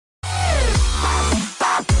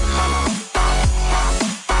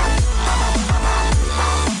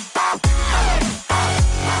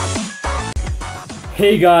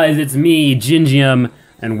Hey guys, it's me, Gingium,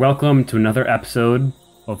 and welcome to another episode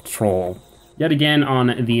of Troll. Yet again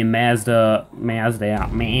on the Mazda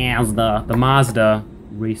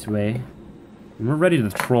Raceway. And we're ready to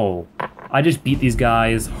troll. I just beat these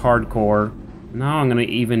guys hardcore. Now I'm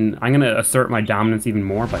gonna assert my dominance even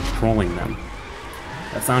more by trolling them.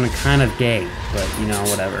 That sounded kind of gay, but you know,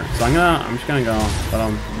 whatever. So I'm just gonna go, but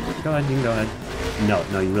go ahead, you can go ahead. No,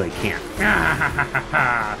 you really can't.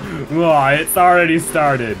 Oh, it's already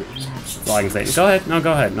started. That's all I can say. Go ahead,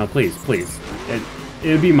 go ahead. No, please.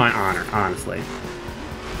 It'd be my honor, honestly.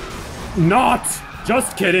 Not!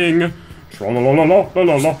 Just kidding! Oh,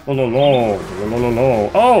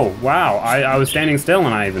 wow, I was standing still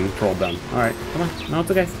and I even trolled them. Alright, come on. No,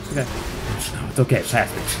 it's okay. No, it's okay.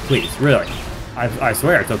 Pass me. Please, really. I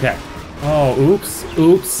swear it's okay. Oh, oops.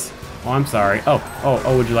 Oh, I'm sorry. Oh,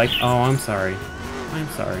 would you like? Oh, I'm sorry.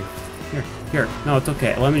 Here. No, it's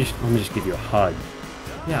okay. Let me just give you a hug.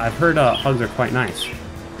 Yeah, I've heard hugs are quite nice.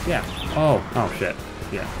 Yeah. Oh shit.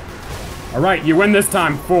 Yeah. All right, you win this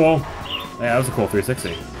time, fool. Yeah, that was a cool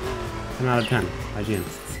 360. 10 out of 10. IGN.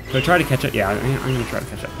 So I try to catch up. Yeah, I'm gonna try to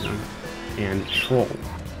catch up. You know? And troll.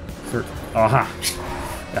 Search. Aha.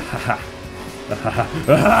 Oh, that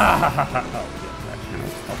kind of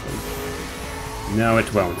help him. No,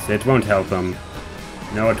 it won't. It won't help him.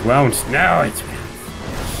 No, it won't. No, it won't.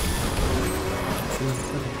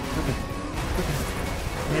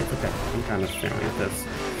 It's okay. I'm kind of failing at this.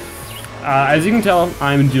 As you can tell,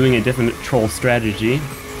 I'm doing a different troll strategy.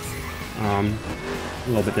 A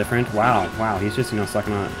little bit different. Wow, he's just,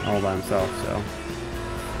 sucking on it all by himself, so.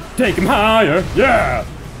 Take him higher! Yeah!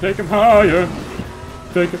 Take him higher!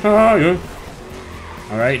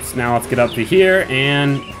 Alright, so now let's get up to here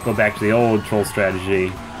and go back to the old troll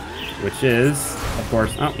strategy, which is, of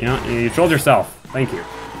course, you trolled yourself. Thank you.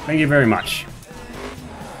 Thank you very much.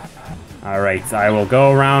 Alright, I will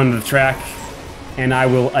go around the track and I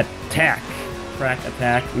will attack. Track,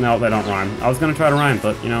 attack. No, they don't rhyme. I was gonna try to rhyme,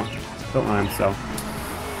 but, don't rhyme, so.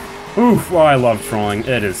 Oof, well, I love trolling.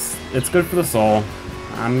 It's good for the soul.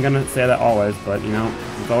 I'm gonna say that always, but,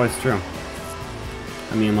 it's always true.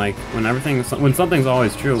 I mean, like, when something's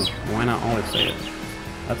always true, why not always say it?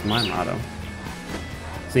 That's my motto.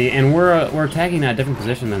 See, and we're attacking at a different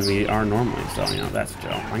position than we are normally, so, that's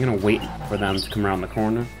chill. I'm gonna wait for them to come around the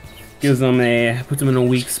corner. Puts them in a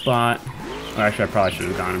weak spot. Or actually, I probably should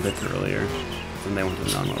have gone a bit earlier. Then they wouldn't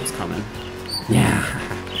have known what was coming. Yeah.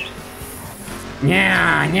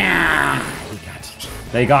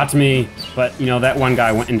 They got me, but that one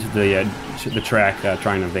guy went into the track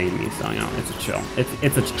trying to evade me. So it's a chill. It's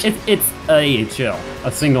a chill.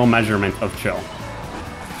 A single measurement of chill.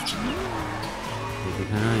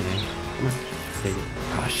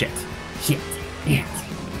 Oh shit. Yeah.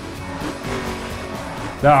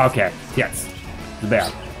 Oh, okay. Yes. This is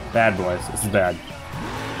bad. Bad boys. This is bad.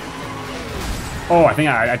 Oh, I think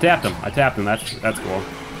I tapped him. That's cool.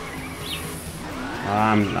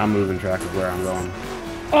 I'm losing track of where I'm going.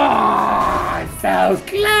 Oh, so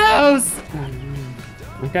close!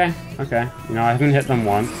 Okay. I haven't hit them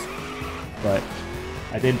once, but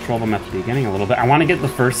I did troll them at the beginning a little bit. I want to get the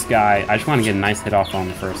first guy. I just want to get a nice hit off on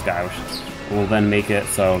the first guy, which will then make it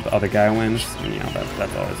so the other guy wins. And,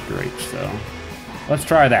 that's always great, so. Let's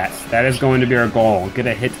try that. That is going to be our goal. Get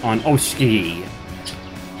a hit on Oshki.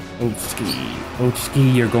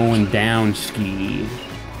 Oshki, you're going down, Ski.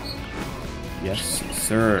 Yes,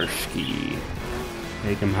 sir, Ski.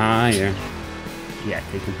 Take him higher. Yeah,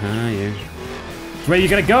 take him higher. Where you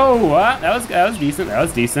gonna go? That was decent. That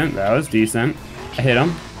was decent. I hit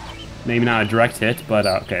him. Maybe not a direct hit, but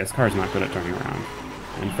okay, this car's not good at turning around.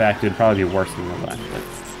 In fact, it'd probably be worse than the left.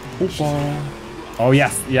 But... Oh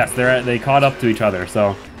yes, they caught up to each other,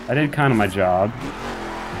 so I did kind of my job.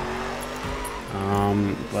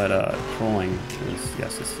 But trolling is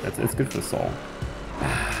it's good for the soul.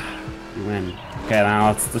 You win. Okay, now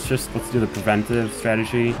let's do the preventive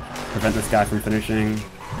strategy. Prevent this guy from finishing.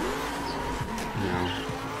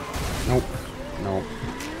 Nope.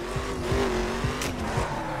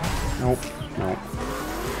 Oh,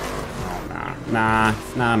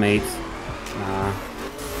 nah, mate.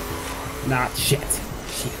 Nah, shit.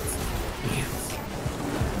 Yes.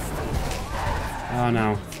 Oh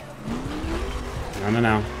no.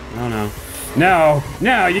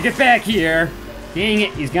 No, you get back here. Dang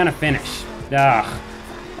it, he's gonna finish. Ugh.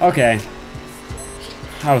 Okay.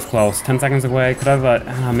 I was close. 10 seconds away. Could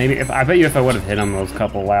have, maybe I bet you if I would have hit him those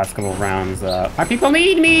last couple of rounds, my people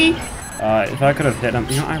need me! If I could have hit him,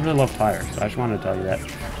 I really love tires, so I just wanted to tell you that.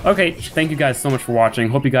 Okay, thank you guys so much for watching.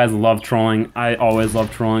 Hope you guys love trolling. I always love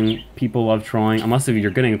trolling. People love trolling. Unless if you're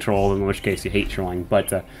getting trolled, in which case you hate trolling. But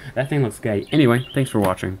that thing looks gay. Anyway, thanks for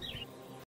watching.